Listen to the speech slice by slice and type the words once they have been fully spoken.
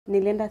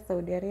Nilienda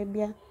Saudi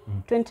Arabia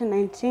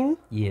 2019.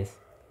 Yes.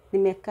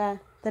 Nimekaa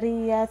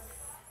 3 years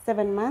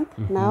 7 months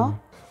now.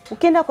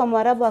 Ukienda kwa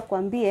Mwarabu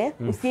akwambie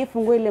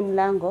usifungue ile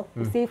mlango,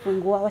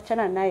 usifungua,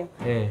 wachana nayo.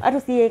 Hata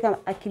usiweka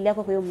akili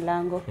yako kwa hiyo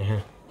mlango.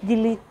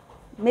 Jili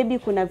maybe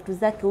kuna vitu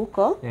zake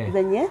huko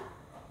zenye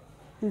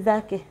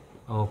zake.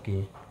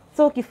 Okay.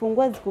 So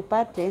ukifungua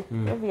zikupate,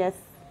 obvious.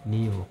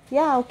 Ndio.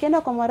 Yeah,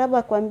 ukienda kwa Mwarabu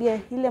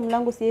akwambie ile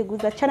mlango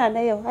usiiguza, achana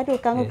nayo. Hata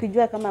ukaanza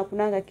ukijua kama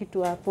hakunanga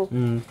kitu hapo.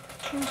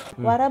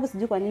 Waarabu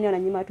sijui kwa nini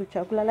wananyima watu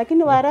chakula,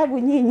 lakini Waarabu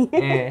nyinyi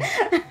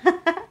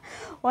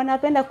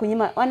wanapenda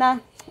kunyima,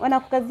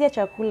 wanakukazia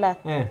chakula.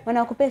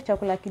 Wanakupea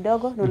chakula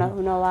kidogo na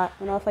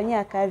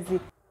unawafanyia kazi.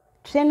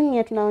 Training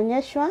yetu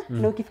tunaonyeshwa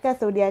na ukifika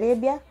Saudi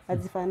Arabia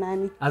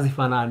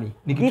hazifanani.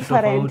 Ni kitu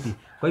tofauti.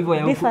 Kwa hivyo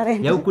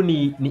ya huku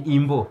ni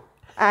imbo.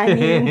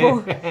 Ni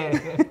imbo.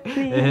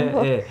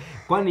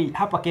 Kwani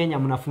hapa Kenya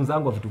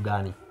mnafunzangwa vitu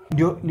gani?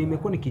 Ndio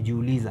nimekuwa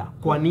nikijiuliza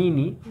kwa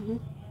nini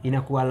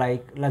inakuwa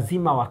like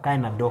lazima wakae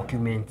na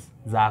documents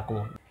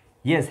zako.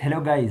 Yes,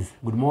 hello guys.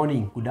 Good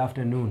morning, good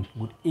afternoon,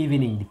 good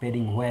evening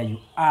depending where you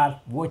are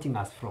watching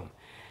us from.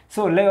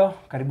 So leo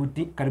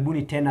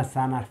karibuni tena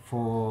sana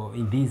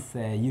in this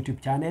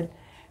YouTube channel.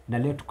 Na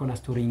leo tuko na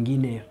story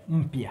nyingine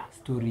mpya,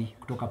 story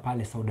kutoka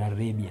pale Saudi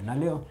Arabia. Na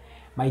leo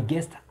my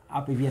guest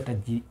hapa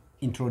hivi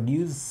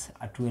introduce,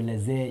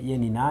 atuelezee yeye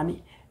ni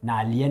nani na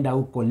alienda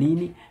huko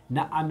lini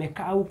na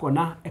amekaa huko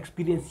na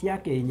experience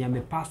yake yenye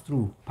amepass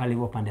through pale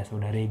upande ya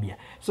Saudi Arabia.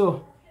 So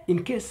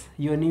in case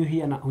you're new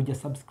here na huja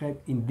subscribe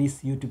in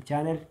this YouTube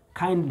channel,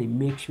 kindly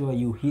make sure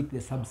you hit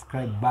the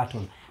subscribe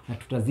button na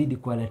tutazidi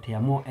kuwaletea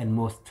more and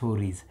more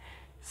stories.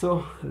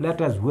 So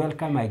let us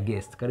welcome my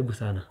guest. Karibu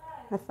sana.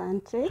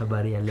 Asante.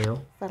 Habari ya leo?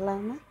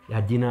 Salama.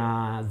 Ya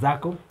jina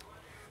zako?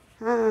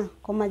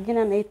 Kwa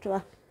majina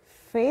naitwa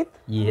Faith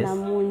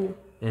Namunyu.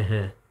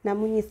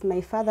 Namunyu is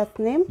my father's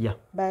name,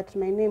 but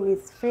my name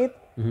is Faith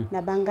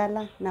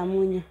Nabangala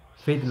Namunyu.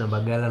 Faith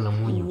Nabangala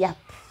Namunyu. Yep.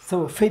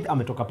 So Faith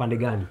ametoka pande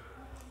gani?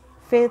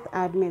 Faith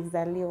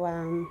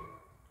amezaliwa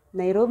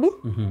Nairobi.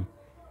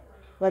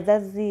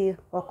 Wazazi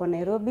wako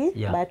Nairobi,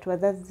 but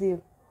wazazi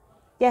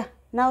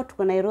now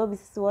tuko Nairobi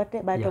sisi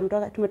wote, but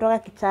tumetoka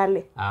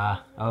Kitale.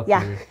 Okay.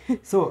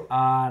 So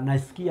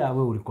nasikia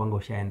wewe ulikuwa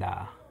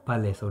ushaenda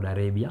pale Saudi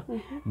Arabia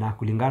na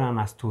kulingana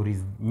na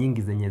stories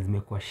nyingi zenye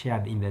zimekuwa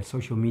shared in the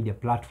social media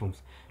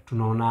platforms,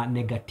 tunaona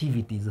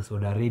negativity za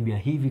Saudi Arabia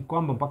hivi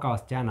kwamba mpaka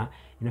wasichana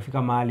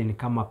inafika mahali ni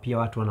kama pia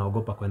watu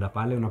wanaogopa kwenda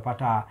pale.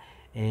 Unapata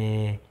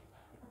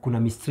kuna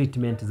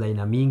mistreatment za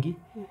aina mingi.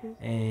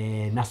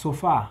 Na so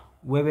far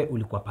wewe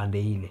ulikuwa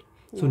pande ile.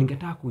 So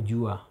ningetaka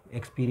kujua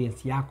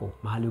experience yako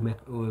mahali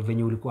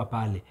venye ulikuwa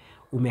pale.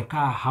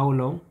 Umekaa how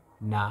long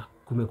na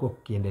kumekuwa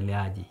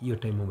kukiendeleaje hiyo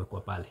time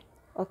umekuwa pale?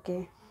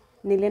 Okay.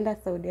 Nilienda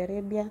Saudi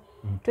Arabia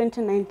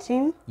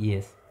 2019.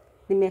 Yes.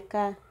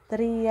 Nimekaa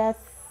 3 years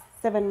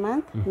 7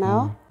 months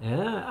now.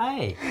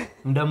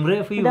 Muda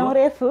mrefu hivyo. Muda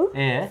mrefu.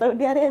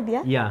 Saudi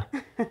Arabia.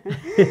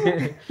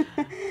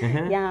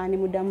 Ni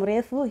muda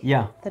mrefu.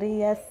 3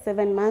 years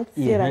 7 months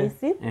si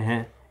rahisi.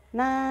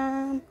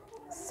 Na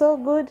so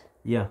good.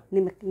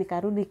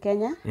 Nikarudi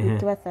Kenya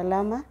nikiwa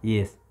salama.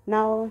 Yes.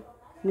 Now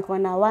niko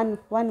na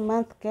one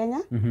month Kenya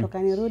toka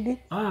nirudi.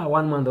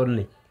 1 month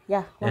only.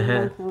 1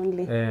 month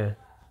only.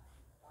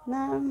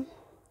 Na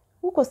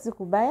huko si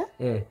kubaya.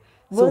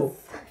 So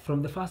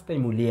from the first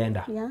time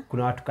ulienda,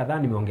 kuna watu kadhaa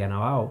nimeongea na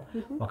wao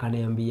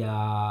wakaniambia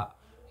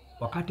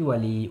wakati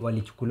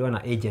walichukuliwa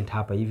na agent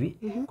hapa hivi,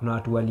 kuna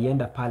watu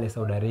walienda pale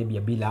Saudi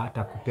Arabia bila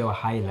hata kupewa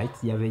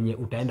highlights ya venye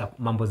utaenda,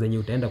 mambo zenye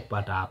utaenda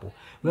kupata hapo.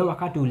 Wewe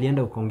wakati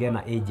ulienda ukaongea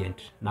na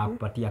agent na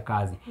kupatia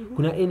kazi,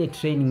 kuna any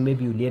training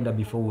maybe ulienda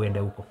before uende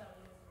huko?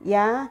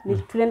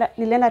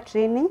 Nilienda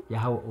training.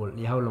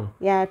 How long?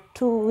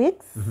 2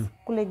 weeks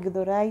kule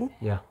Githurai.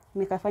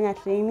 Nikafanya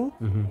training.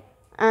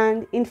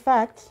 And in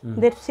fact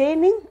the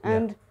training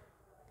and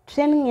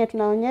training yetu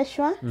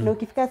tunaonyeshwa na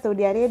ukifika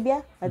Saudi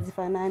Arabia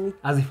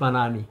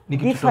hazifanani. Ni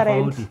kitu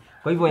tofauti.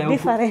 Kwa hivyo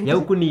ya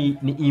huku ni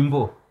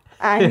imbo.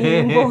 Ni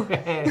imbo.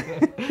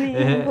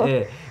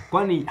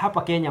 Kwani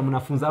hapa Kenya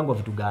mnafunzangwa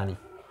vitu gani?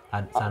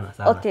 Sana.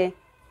 Okay.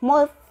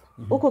 Most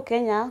huku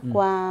Kenya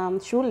kwa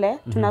shule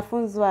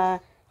tunafunzwa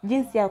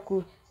jinsi ya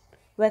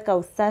kuweka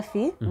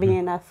usafi venye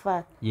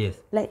inafaa.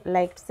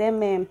 Like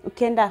tuseme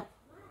ukienda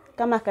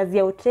kama kazi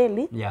ya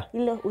hoteli,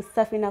 ile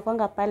usafi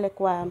inakuanga pale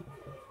kwa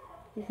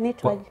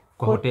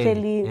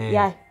hoteli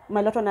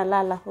maloto na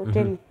lala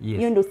hoteli.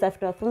 Hiyo ndio usafi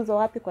tunafunzwa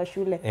wapi? Kwa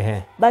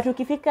shule. But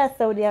ukifika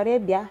Saudi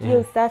Arabia, hiyo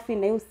usafi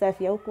na hiyo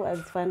usafi ya huku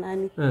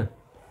hazifanani.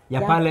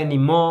 Ya pale ni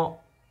more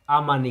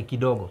ama ni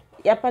kidogo?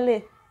 Ya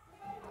pale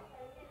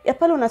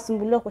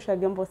unasumbuliwa kuosha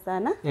vyombo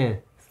sana.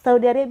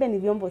 Saudi Arabia ni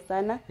vyombo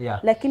sana.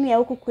 Lakini ya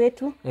huku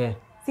kwetu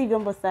si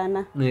vyombo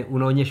sana.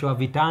 Unaonyeshwa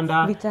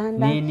vitanda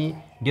nini.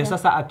 Ndio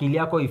sasa akili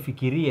yako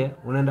ifikirie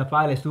unaenda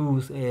pale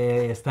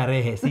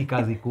starehe, si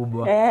kazi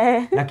kubwa.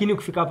 Lakini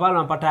ukifika pale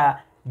unapata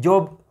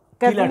job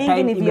kila time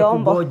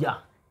imekugoja.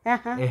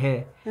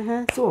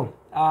 So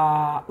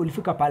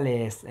ulifika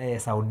pale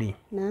Saudi.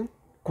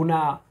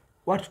 Kuna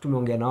watu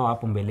tumeongea nao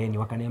hapo mbeleni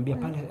wakaniambia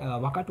pale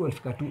wakati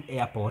walifika tu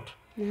airport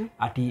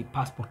ati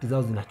passport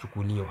zao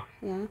zinachukuliwa.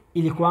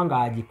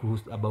 Ilikuanga aje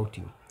kuhusu about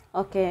you?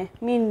 Okay,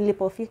 mimi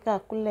nilipofika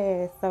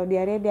kule Saudi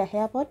Arabia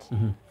airport,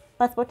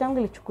 passport yangu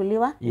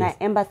ilichukuliwa na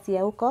embassy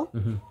ya huko.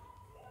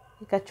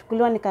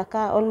 Nikachukuliwa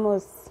nikakaa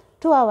almost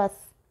 2 hours.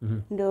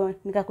 Ndio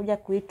nikakuja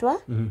kuitwa.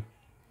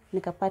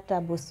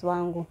 Nikapata boss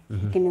wangu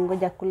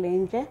akiningoja kule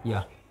nje.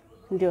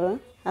 Ndio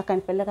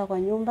akanipeleka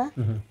kwa nyumba.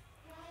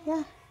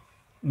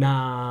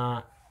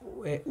 Na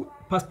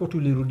passport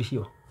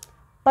ulirudishiwa?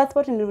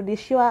 Passport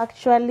nilirudishiwa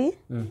actually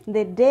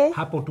the day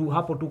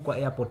hapo tu kwa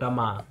airport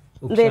ama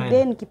the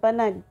day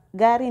nikipanda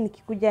gari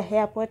nikikuja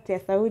airport ya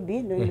Saudi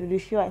ndio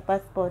nilirudishiwa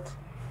passport.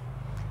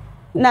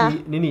 Na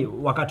nini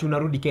wakati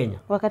unarudi Kenya?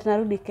 Wakati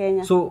narudi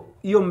Kenya. So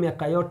hiyo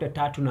miaka yote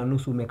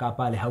 3.5 umekaa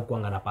pale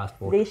haukuanga na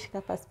passport?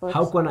 Nilishika passport.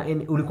 Haukuwa na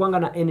ulikuanga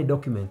na any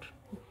document?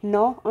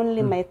 No,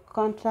 only my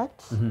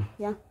contract.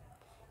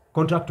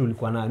 Contract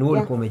ulikuwa nayo, wewe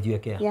ulikuwa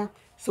umejiwekea.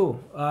 So,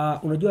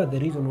 unajua the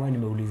reason why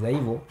nimeuliza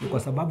hivyo ni kwa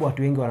sababu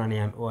watu wengi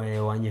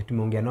wananiambia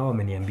tumeongea nao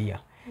wameniambia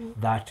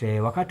that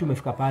wakati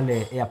umefika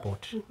pale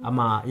airport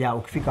ama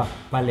ukifika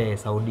pale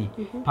Saudi,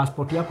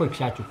 passport yako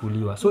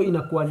ikishachukuliwa. So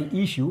inakuwa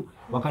ni issue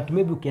wakati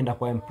maybe ukienda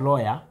kwa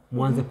employer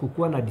mwanze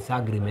kukua na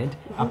disagreement,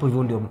 hapo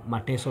hivyo ndio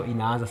mateso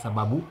inaanza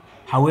sababu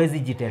hawezi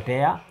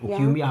jitetea,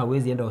 ukiumia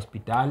hawezi enda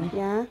hospitali.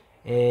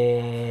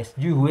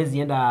 Sijui huwezi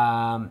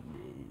enda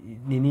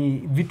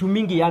nini vitu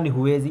mingi yani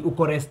huwezi,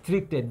 uko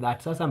restricted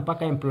that sasa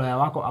mpaka employer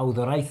wako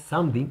authorize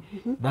something,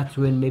 that's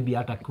when maybe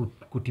hata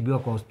kutibiwa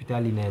kwa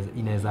hospitali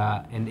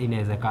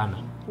inawezekana.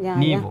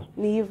 Ni hivyo?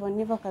 Ni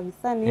hivyo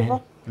kabisa, ni hivyo.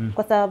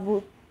 Kwa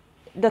sababu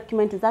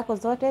document zako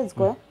zote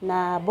ziko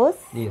na boss.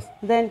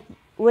 Then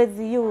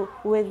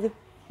huwezi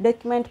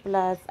document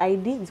plus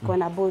ID ziko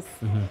na boss.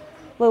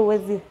 Wewe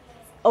huwezi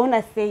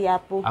hauna say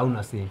hapo.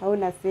 Hauna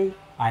say.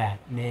 Aya,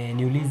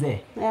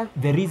 niulize.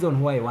 The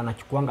reason why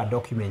wanachukuanga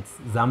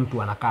documents za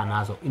mtu anakaa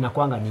nazo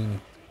inakuanga nini?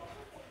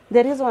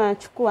 The reason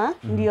wanachukua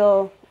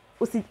ndio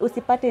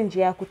usipate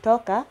njia ya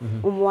kutoka,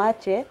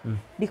 umwache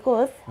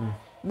because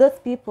those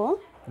people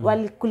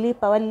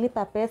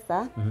walilipa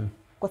pesa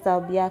kwa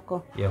sababu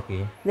yako.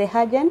 The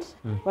agent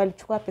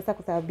walichukua pesa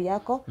kwa sababu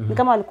yako, ni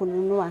kama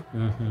walikununua.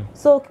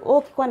 So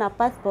ukikuwa na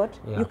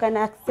passport, you can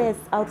access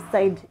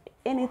outside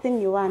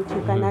anything you want,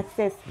 you can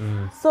access.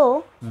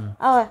 So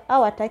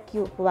hawataki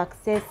you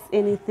access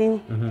anything.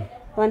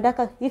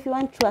 Wanataka if you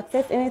want to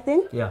access anything,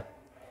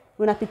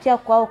 unapitia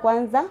kwao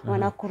kwanza,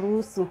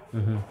 wanakuruhusu.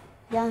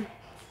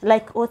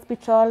 Like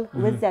hospital,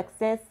 huwezi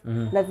access,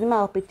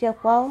 lazima wapitie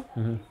kwao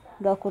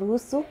ndio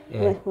wakuruhusu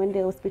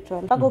uende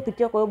hospital. Mpaka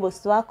upitie kwa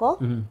boss wako,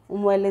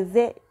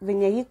 umwelezee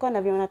venye iko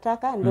na vile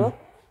unataka ndio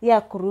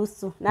ya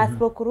kuruhusu. Na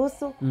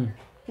asipokuruhusu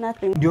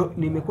nothing. Ndio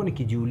nimekuwa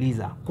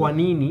nikijiuliza kwa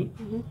nini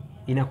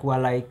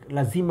inakuwa like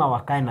lazima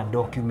wakae na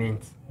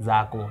documents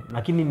zako,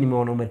 lakini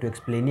nimeona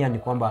umetuexplainia ni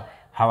kwamba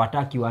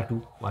hawataki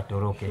watu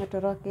watoroke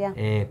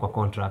kwa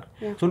contract.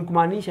 So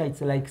nikumaanisha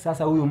it's like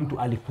sasa huyu mtu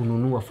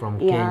alikununua from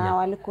Kenya.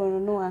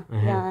 Walikununua.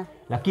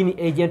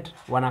 Lakini agent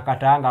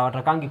wanakataanga,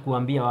 hawatakangi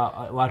kuambia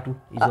watu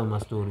hizo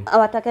mastori.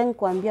 Hawatakangi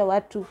kuambia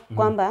watu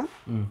kwamba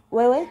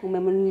wewe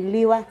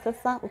umenunuliwa,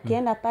 sasa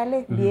ukienda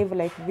pale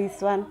behave like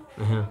this one.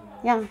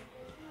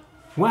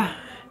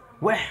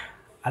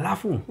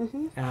 Alafu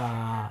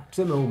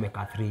tuseme wewe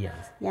umekaa 3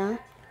 years.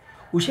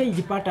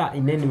 Ushaijipata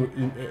in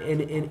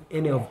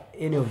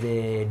any of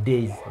the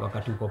days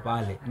wakati uko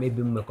pale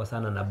maybe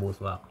mmekosana na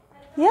boss wako?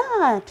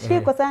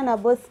 Tulikosana na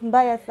boss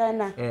mbaya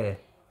sana.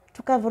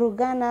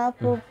 Tukavurugana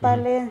hapo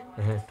pale.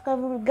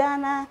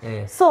 Tukavurugana.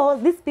 So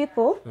these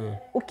people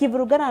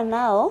ukivurugana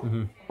nao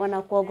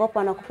wanakuogopa,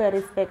 wanakupa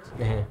respect.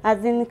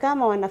 As in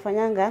kama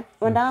wanafanyanga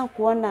wanataka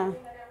kuona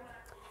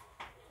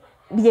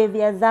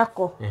behavior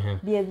zako.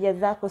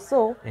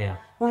 So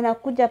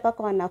wanakuja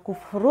paka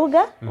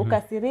wanakufuruga,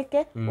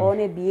 ukasirike,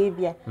 waone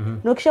behavior.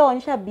 Na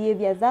ukishaonyesha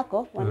behavior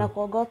zako,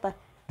 wanakuogopa.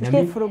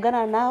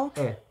 Tukifurugana nao,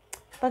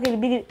 paka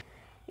ilibidi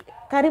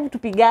karibu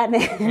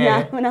tupigane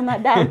na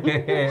madam.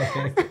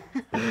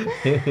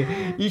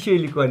 Issue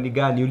ilikuwa ni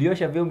gani?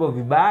 Uliosha vyombo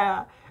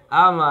vibaya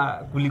ama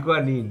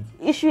kulikuwa nini?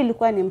 Issue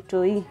ilikuwa ni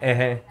mtoi.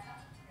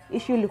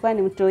 Issue ilikuwa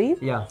ni mtoi.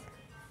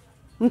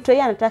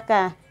 Mtoi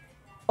anataka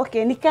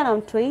nikaa na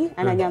mtoi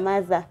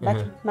ananyamaza, but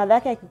mother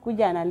yake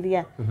akikuja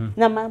analia.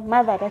 Na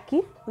mother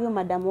hataki huyo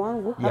madamu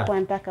wangu hapo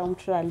anataka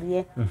mtu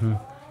alie.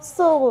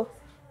 So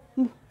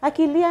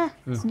akilia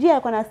sijui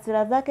ako na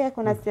hasira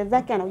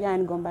zake, anakuja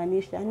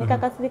anigombanisha.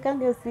 Nikakasirika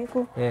ndio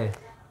siku.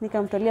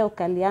 Nikamtolea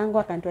ukali yangu,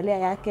 akanitolea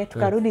yake,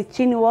 tukarudi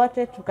chini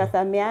wote,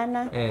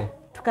 tukasameana,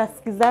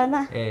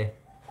 tukasikizana,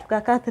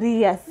 tukakaa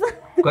 3 years.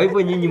 Kwa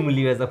hivyo nyinyi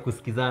mliweza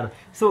kusikizana.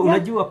 So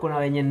unajua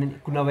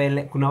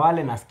kuna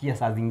wale nasikia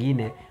saa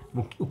zingine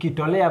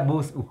ukitolea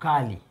boss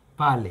ukali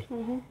pale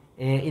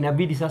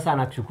inabidi sasa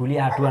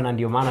anachukulia hatua, na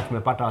ndio maana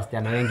tumepata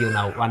wasichana wengi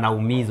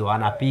wanaumizwa,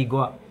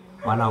 wanapigwa,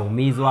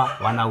 wanaumizwa,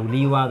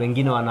 wanauliwa,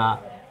 wengine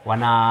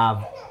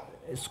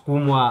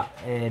wanasukumwa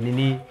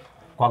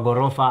kwa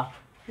gorofa,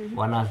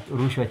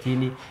 wanarushwa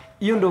chini.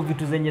 hiyo ndio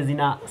vitu zenye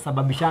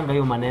zinasababishanga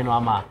hiyo maneno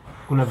ama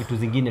kuna vitu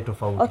zingine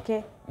tofauti?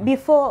 Okay.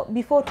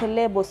 Before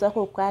tolee boss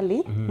wako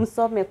ukali,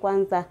 msome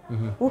kwanza.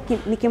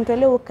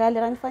 Nikimtolea ukali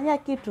ananifanyia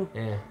kitu.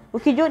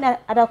 Ukijua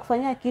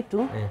atakufanyia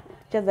kitu,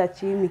 cheza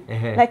chini.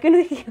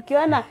 Lakini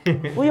ukiona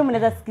huyu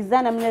mnaweza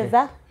sikizana,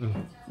 mnaweza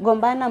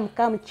gombana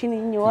mkaa chini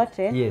nyinyi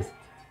wote. Yes.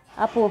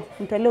 Hapo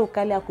mtolee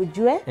ukali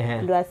akujue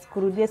ndio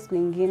asikurudie siku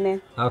nyingine.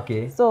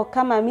 Okay. So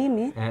kama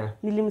mimi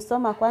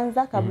nilimsoma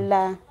kwanza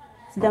kabla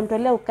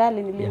sijamtolea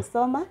ukali,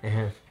 nilimsoma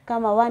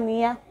kama 1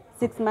 year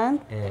 6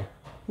 months.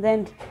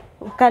 Then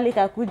ukali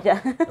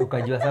kakuja.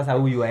 Ukajua sasa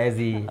huyu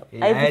haezi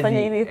fanya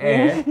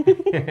anything.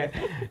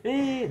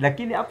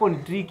 Lakini hapo ni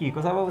tricky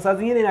kwa sababu saa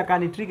zingine inakaa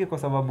ni tricky kwa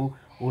sababu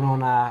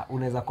unaona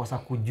unaweza kosa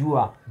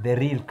kujua the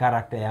real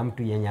character ya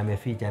mtu yenye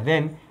ameficha.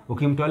 Then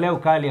ukimtolea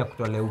ukali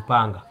akutolea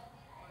upanga.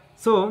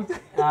 So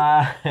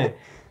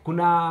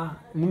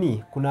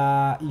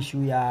kuna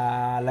issue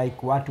ya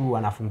like watu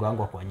wanafungwa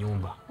kwa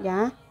nyumba.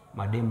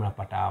 Mademu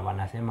napata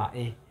wanasema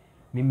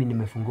mimi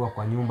nimefungwa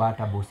kwa nyumba,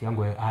 hata bosi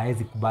yangu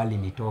haezi kubali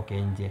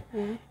nitoke nje.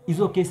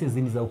 Hizo cases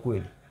ni za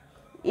ukweli?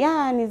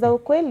 Ni za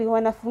ukweli,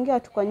 wanafungia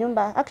watu kwa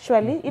nyumba.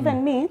 Actually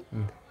even me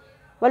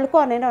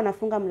walikuwa wanaenda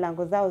wanafunga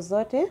mlango zao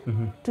zote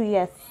 2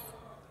 years.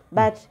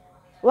 But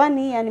 1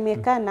 year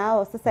nimekaa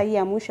nao, sasa hii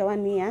ya mwisho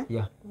 1 year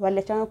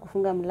waliachana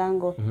kufunga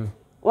mlango.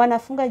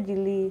 Wanafunga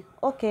jili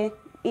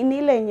ni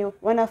ile yenye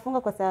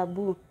wanafunga kwa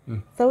sababu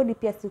Saudi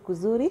pia si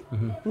kuzuri.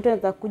 Mtu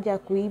anaweza kuja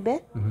kuibe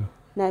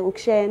na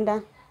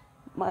ukishaenda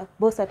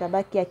boss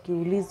atabaki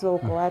akiulizwa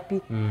uko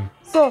wapi.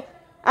 So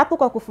hapo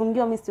kwa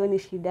kufungiwa mimi sioni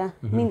shida.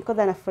 Mimi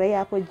kwanza nafurahia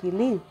hapo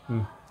jili.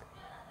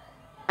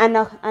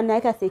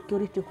 Anaweka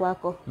security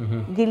kwako.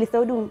 Jili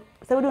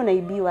Saudi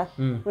unaibiwa.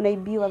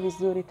 Unaibiwa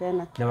vizuri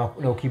tena.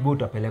 Na ukibu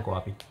utapelekwa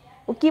wapi?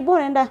 Ukibu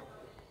unaenda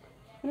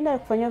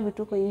kufanyia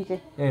vitu huko nje.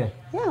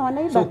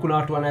 Wanaiba. So kuna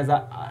watu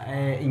wanaweza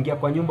ingia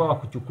kwa nyumba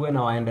wakuchukue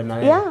na waende na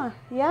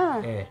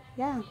wewe.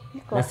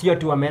 Na sio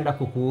tu wameenda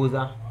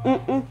kukuuza.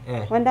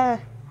 Wanda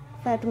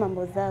fanya tu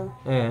mambo zao.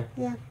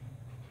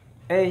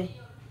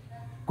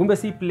 Kumbe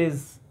si place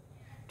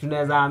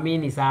tunaweza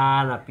amini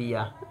sana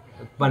pia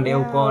pande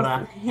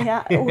ukora.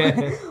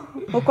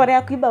 Ukora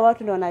ya kuiba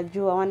watu ndio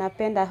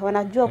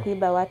wanajua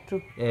kuiba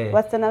watu.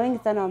 Wasichana wengi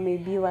sana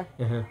wameibiwa.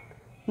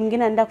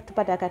 Mwingine anaenda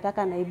kutupa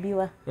takataka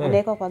anaibiwa.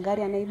 Anaweka kwa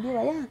gari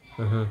anaibiwa.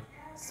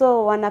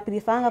 So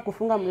wanaprefanga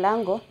kufunga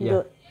mlango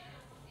ndio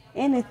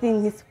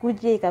anything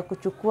isikuje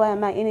ikakuchukua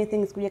ama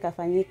anything isikuje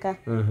kafanyika.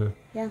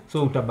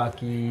 So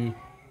utabaki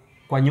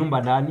kwa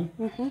nyumba ndani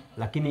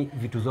lakini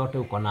vitu zote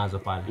uko nazo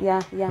pale.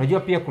 Unajua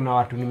pia kuna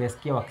watu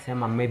nimesikia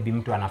wakisema maybe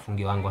mtu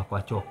anafungiwa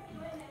kwa choo.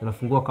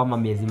 Anafungua kama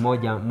mwezi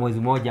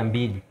moja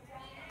 2.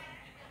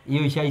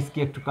 Hiyo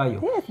ishaisikia kitu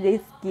kayo?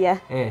 Sijaisikia.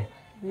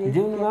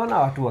 Ndio nimeona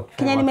watu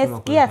wakifanya. Kenya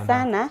nimesikia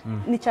sana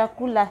ni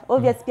chakula.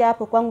 Obviously pia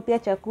hapo kwangu pia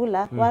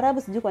chakula.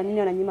 Waarabu sijui kwa nini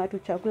wananyima watu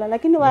chakula,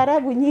 lakini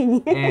Waarabu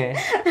nyinyi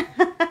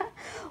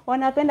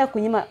wanapenda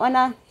kunyima,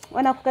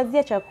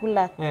 wanakukazia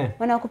chakula.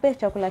 Wanakupea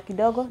chakula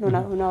kidogo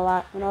na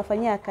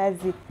unawafanyia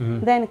kazi.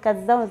 Then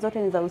kazi zao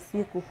zote ni za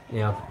usiku.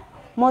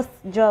 Most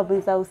job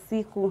ni za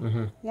usiku.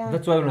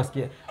 That's why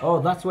unasikia.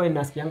 That's why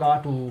nasikianga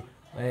watu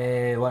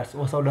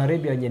wa Saudi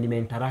Arabia wenye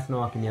nimeinteract na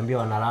wakiniambia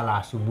wanalala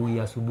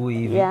asubuhi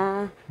hivi.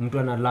 Mtu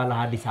analala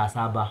hadi saa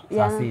 7,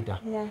 saa 6.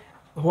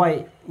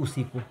 Why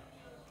usiku?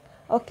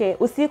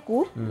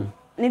 Usiku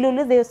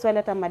niliuliza hiyo swali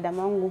hata madam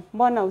wangu,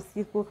 mbona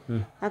usiku?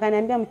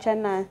 Akaniambia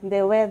mchana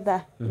the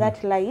weather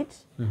that light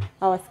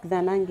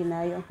hawasikizanangi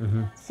nayo.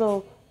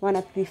 So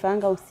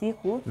wanaprefanga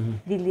usiku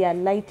ili ya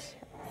light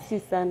si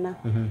sana.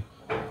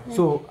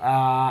 So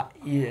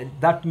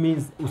that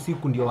means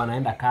usiku ndio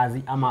wanaenda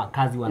kazi ama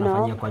kazi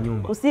wanafanyia kwa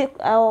nyumba? Usiku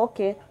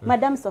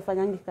madam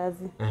wafanyangi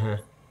kazi.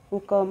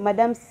 Uko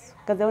madam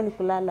kazi yao ni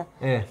kulala.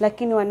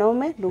 Lakini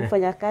wanaume ndio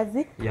hufanya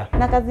kazi.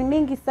 Na kazi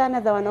mingi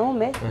sana za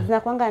wanaume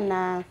zinakuanga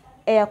na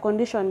air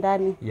condition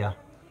ndani.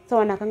 So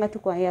wanakanga tu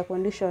kwa air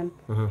condition.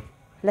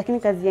 Lakini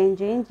kazi ya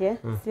nje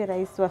si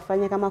rahisi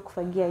wafanye, kama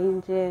kufagia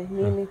nje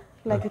nini,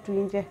 kila kitu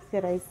nje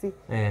si rahisi.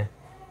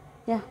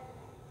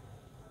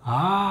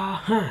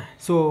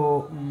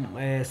 So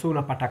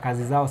unapata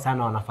kazi zao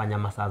sana wanafanya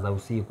masaa za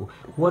usiku.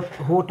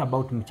 What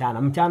about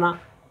mchana? Mchana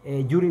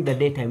during the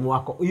daytime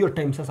wako hiyo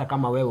time sasa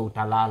kama wewe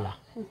utalala.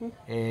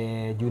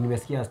 Juu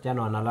nimesikia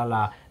wasichana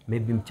wanalala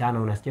maybe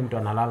mchana, unasikia mtu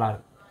analala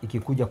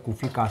ikikuja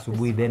kufika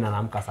asubuhi then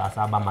anaamka saa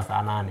 7 ama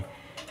saa 8.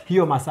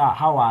 Hiyo masaa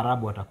hawa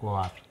Waarabu watakuwa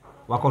wapi?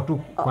 Wako tu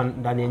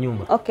ndani ya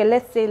nyumba.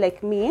 Let's say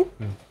like me.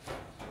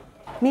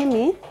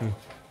 Mimi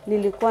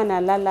nilikuwa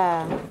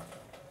nalala,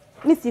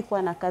 mimi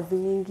sikuwa na kazi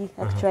mingi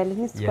actually.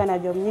 Mimi sikuwa na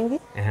job nyingi.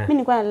 Mimi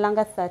nilikuwa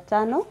nalala saa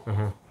 5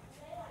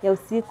 ya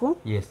usiku.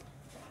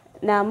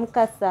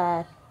 Naamka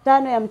saa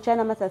 5 ya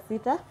mchana ama saa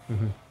 6.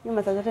 Hiyo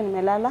masaa zote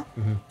nimelala.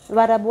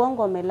 Waarabu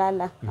wangu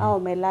wamelala au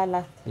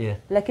wamelala.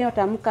 Lakini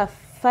wataamka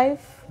 5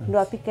 ndio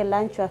wapike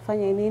lunch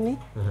wafanye nini,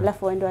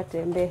 alafu waende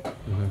watembee.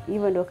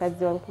 Hivyo ndio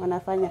kazi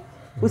wanafanya.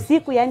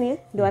 Usiku yani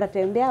ndio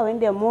watatembea,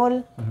 waende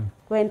mall,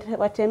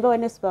 watembee,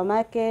 waende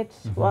supermarket,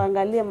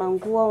 waangalie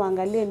manguo,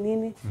 waangalie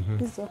nini.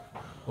 Hizo.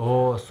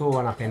 Oh, so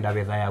wanapenda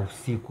weather ya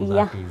usiku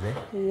that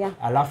is, Yeah.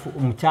 Alafu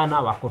mchana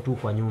wako tu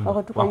kwa nyumba.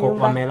 Wako tu kwa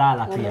nyumba.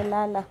 Wamelala pia.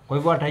 Wamelala. Kwa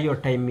hivyo hata hiyo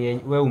time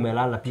wewe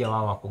umelala pia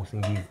wao wako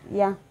usingizi.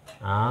 Yeah.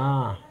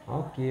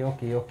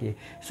 Okay.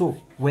 So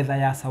weather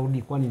ya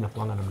Saudi kwani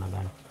inakuanga namna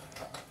gani?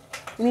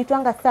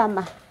 Inaitwanga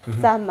sama.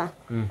 Sama.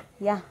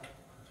 Yeah.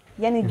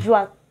 Yaani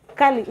jua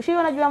kali.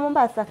 Ushiona jua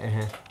Mombasa?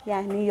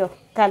 Yeah, ni hiyo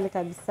kali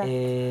kabisa.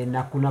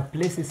 Na kuna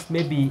places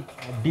maybe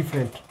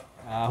different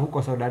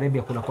huko Saudi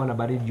Arabia kuna kuwa na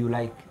baridi, you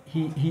like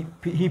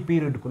hii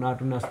period kuna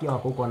watu nasikia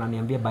wako huko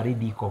wananiambia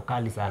baridi iko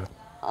kali sana.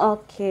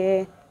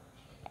 Okay.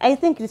 I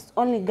think it's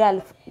only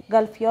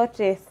Gulf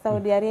yote,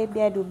 Saudi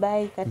Arabia,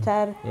 Dubai,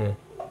 Qatar.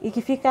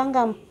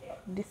 Ikifikanga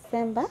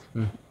December,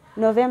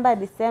 November,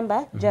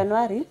 December,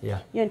 January,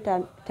 hiyo ni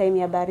time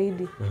ya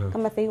baridi.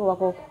 Kama sasa hivi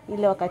wako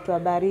ile wakati wa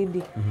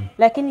baridi.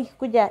 Lakini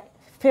ikikuja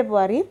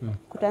February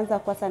kutaanza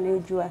kuwa sana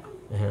jua.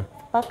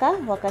 Paka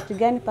wakati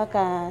gani?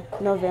 Paka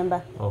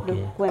November ndio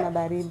kuwe na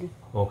baridi.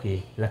 Okay.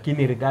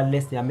 Lakini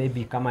regardless ya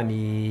maybe kama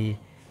ni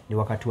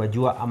wakati wa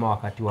jua ama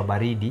wakati wa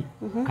baridi,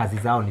 kazi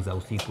zao ni za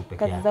usiku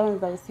pekee yake. Kazi zao ni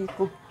za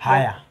usiku.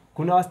 Haya,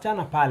 kuna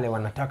wasichana pale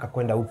wanataka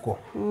kwenda huko.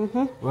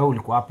 Wewe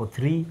ulikuwa hapo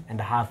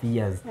 3.5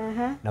 years.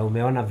 Na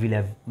umeona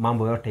vile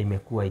mambo yote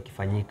imekuwa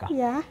ikifanyika.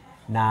 Yeah.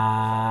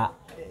 Na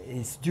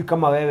sijui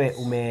kama wewe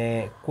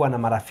umekuwa na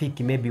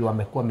marafiki maybe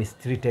wamekuwa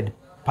mistreated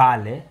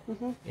pale,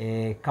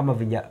 kama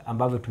vile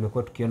ambavyo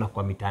tumekuwa tukiona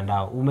kwa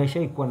mitandao.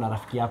 Umeshaikuwa na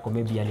rafiki yako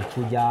maybe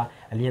alikuja,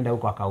 alienda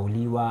huko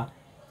akauliwa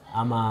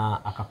ama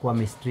akakuwa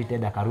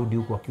mistreated akarudi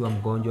huko akiwa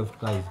mgonjwa vitu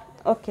kama hizo?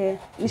 Okay,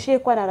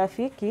 nishaikuwa na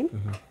rafiki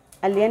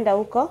alienda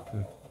huko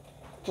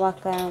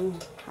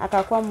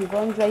akakuwa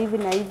mgonjwa hivi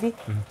na hivi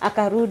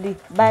akarudi,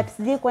 but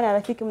sijaikuwa na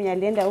rafiki mwenye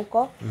alienda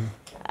huko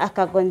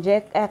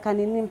akagonjeka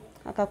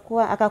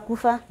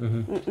akakufa.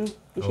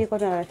 Nishaikuwa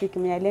na rafiki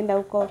mwenye alienda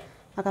huko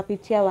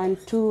akapitia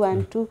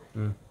 1-2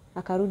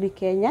 akarudi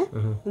Kenya.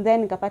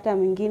 Then nikapata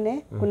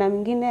mwingine, kuna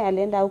mwingine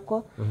alienda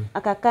huko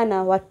akakaa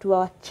na watu wa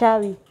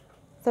wachawi.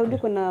 Saudi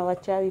kuna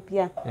wachawi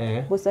pia.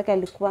 Bosi wake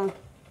alikuwa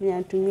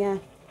anatumia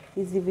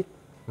hizi vitu.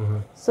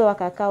 So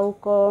akakaa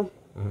huko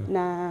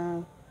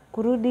na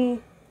kurudi,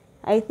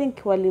 I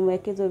think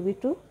walimwekezo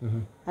vitu.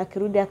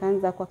 Akirudi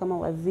akaanza kuwa kama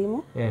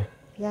wazimu.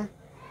 Yeah.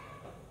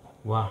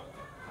 Wow.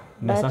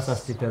 Na sasa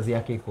status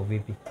yake iko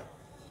vipi?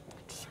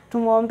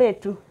 Tumuombe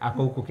tu.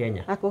 Ako huko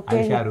Kenya?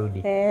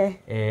 Alisharudi.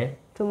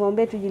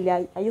 Tumuombe tu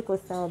jili hayuko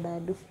sawa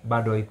bado.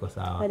 Bado yuko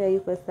sawa? Bado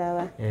yuko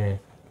sawa.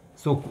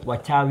 So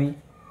wachawi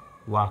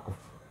wako?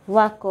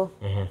 Wako.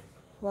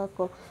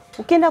 Wako.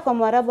 Ukienda kwa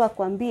Mwarabu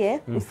akwambie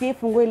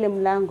usifungue ile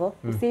mlango,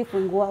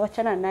 usifungua,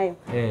 wachana nayo.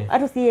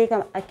 Hata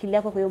usiweka akili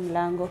yako kwa hiyo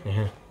mlango.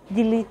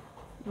 Jili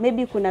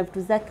maybe kuna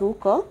vitu zake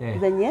huko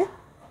zenye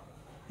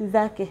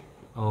zake.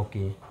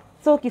 Okay.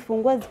 So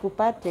ukifungua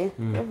zikupate,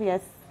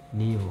 obvious.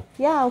 Ni hivyo.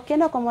 Yeah,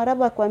 ukienda kwa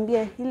Mwarabu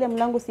akwambie ile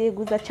mlango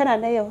usiiguza, chana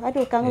nayo.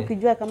 Hata ukaanza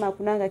ukijua kama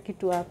hakunanga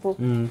kitu hapo.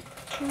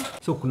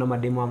 So kuna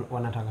mademo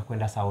wanataka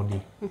kwenda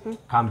Saudi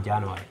kama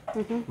January.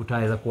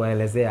 Utaweza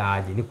kuwaelezea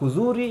aje? Ni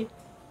kuzuri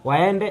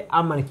waende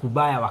ama ni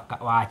kubaya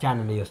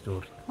waachane na hiyo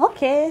story?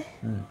 Okay.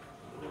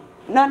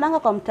 Naonanga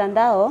kwa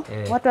mtandao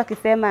watu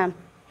wakisema,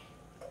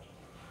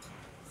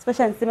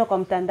 especially niseme kwa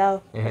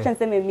mtandao, acha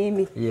niseme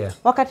mimi.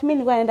 Wakati mimi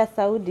nilikuwa naenda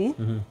Saudi,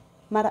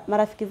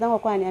 marafiki zangu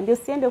kwa wananiambia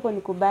usiende huko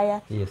ni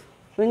kubaya.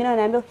 Wengine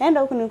wananiambia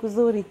enda huko ni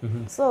kuzuri.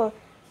 So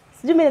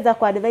sijui mimi naweza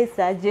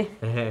kuadvise aje.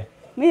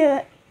 Mimi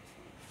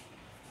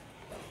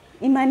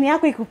imani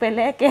yako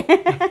ikupeleke.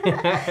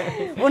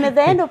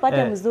 Unaweza enda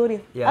upate mzuri.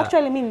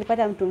 Actually mimi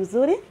nilipata mtu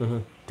mzuri.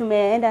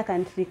 Tumeenda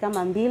country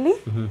kama 2,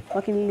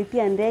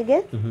 wakinilipia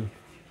ndege.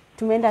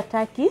 Tumeenda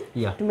Turkey,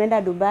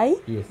 tumeenda Dubai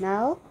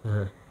nao.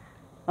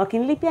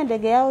 Wakinilipia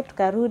ndege yao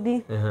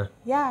tukarudi.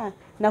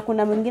 Na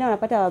kuna mwingine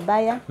wanapata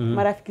wabaya,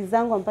 marafiki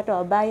zangu wanapata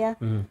wabaya.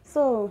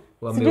 So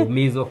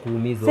wameumizwa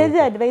kuumizwa. Siwezi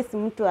advise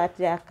mtu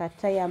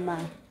akatae ama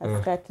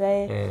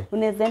asikatae.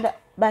 Unaweza enda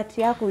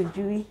bahati yako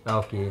ujui.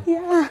 Okay.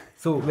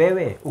 So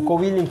wewe uko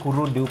willing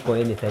kurudi huko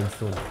anytime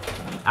soon?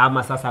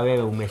 Ama sasa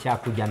wewe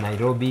umeshakuja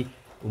Nairobi,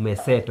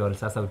 umesettle,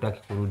 sasa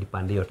utaki kurudi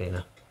pande hiyo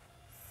tena?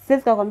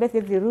 Siwezi kukwambia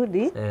siwezi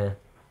rudi.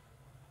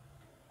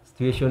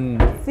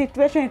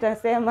 Situation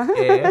itasema.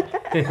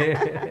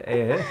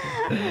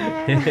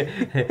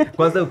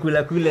 Kwanza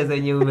kule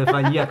zenye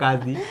umefanyia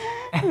kazi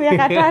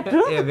miaka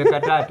 3. Miaka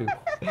 3.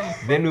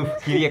 Then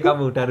ufikirie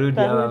kama utarudi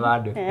ama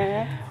bado.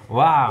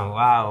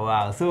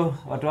 Wow. So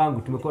watu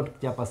wangu tumekuwa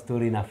tukichapa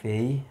story na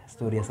Fei,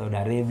 story ya Saudi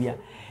Arabia,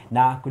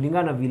 na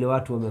kulingana vile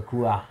watu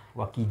wamekuwa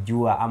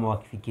wakijua ama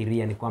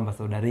wakifikiria ni kwamba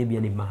Saudi Arabia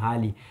ni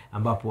mahali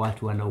ambapo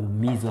watu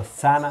wanaumizwa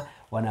sana,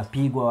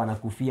 wanapigwa,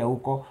 wanakufia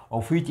huko.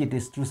 Of which it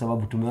is true,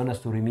 sababu tumeona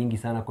story mingi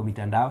sana kwa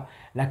mitandao.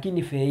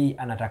 Lakini Fei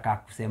anataka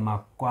kusema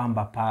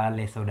kwamba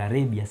pale Saudi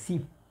Arabia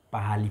si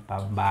pahali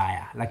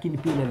pabaya, lakini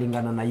pia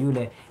inalingana na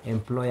yule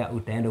employer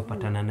utaenda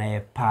upatana naye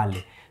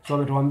pale. So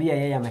ametuambia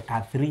yeye amekaa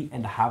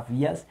 3.5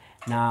 years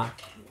na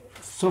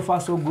so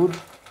far so good,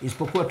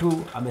 isipokuwa tu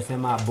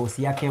amesema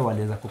bosi yake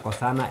waliweza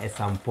kukosana at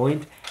some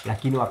point,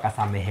 lakini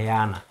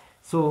wakasameheana.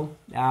 So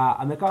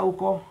amekaa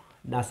huko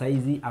na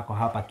saizi ako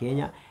hapa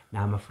Kenya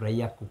na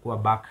amefurahia kukua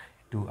back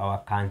to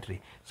our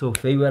country. So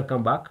Faye,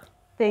 welcome back.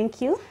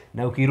 Thank you.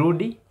 Na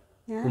ukirudi,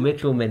 make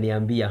sure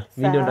umeniambia.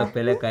 Mimi ndio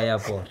ndapeleka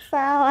airport.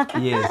 Sawa.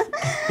 Yes.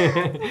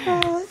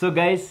 So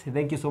guys,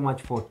 thank you so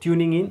much for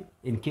tuning in.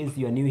 In case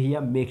you are new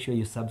here, make sure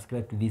you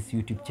subscribe to this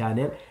YouTube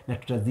channel na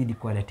tutazidi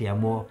kuwaletea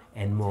more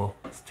and more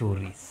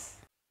stories.